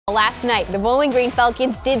Last night, the Bowling Green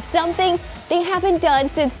Falcons did something they haven't done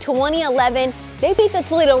since 2011. They beat the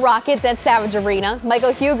Toledo Rockets at Savage Arena.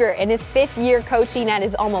 Michael Huger, in his 5th year coaching at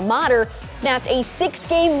his alma mater, snapped a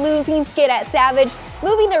 6-game losing skid at Savage,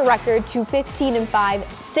 moving their record to 15-5,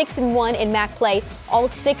 6-1 in MAC play, all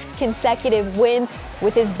 6 consecutive wins,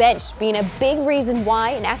 with his bench being a big reason why.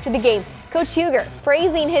 And after the game, Coach Huger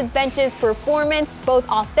praising his bench's performance both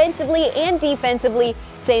offensively and defensively,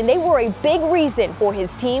 saying they were a big reason for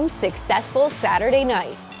his team's successful Saturday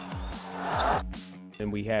night.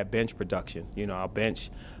 And we had bench production. You know, our bench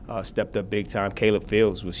stepped up big time. Caleb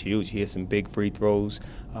Fields was huge. He had some big free throws.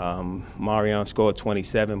 Marion scored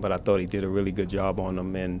 27, but I thought he did a really good job on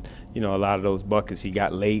them. And, you know, a lot of those buckets he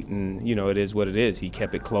got late, and, you know, it is what it is. He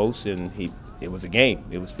kept it close, and it was a game.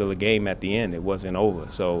 It was still a game at the end. It wasn't over.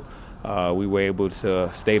 So we were able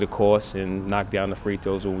to stay the course and knock down the free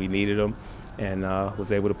throws when we needed them, and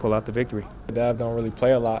was able to pull out the victory. Dad don't really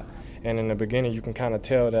play a lot, and in the beginning you can kind of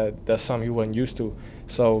tell that that's something he wasn't used to.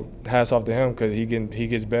 So hats off to him, because he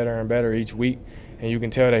gets better and better each week, and you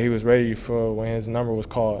can tell that he was ready for when his number was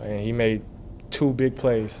called, and he made 2 big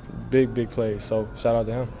plays, big plays. So shout out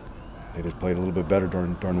to him. They just played a little bit better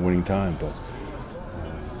during the winning time, but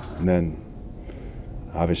and then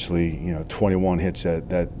obviously, you know, 21 hits at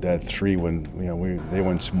that 3 when, you know, they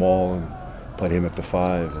went small and played him at the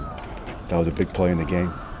 5, and that was a big play in the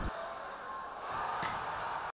game.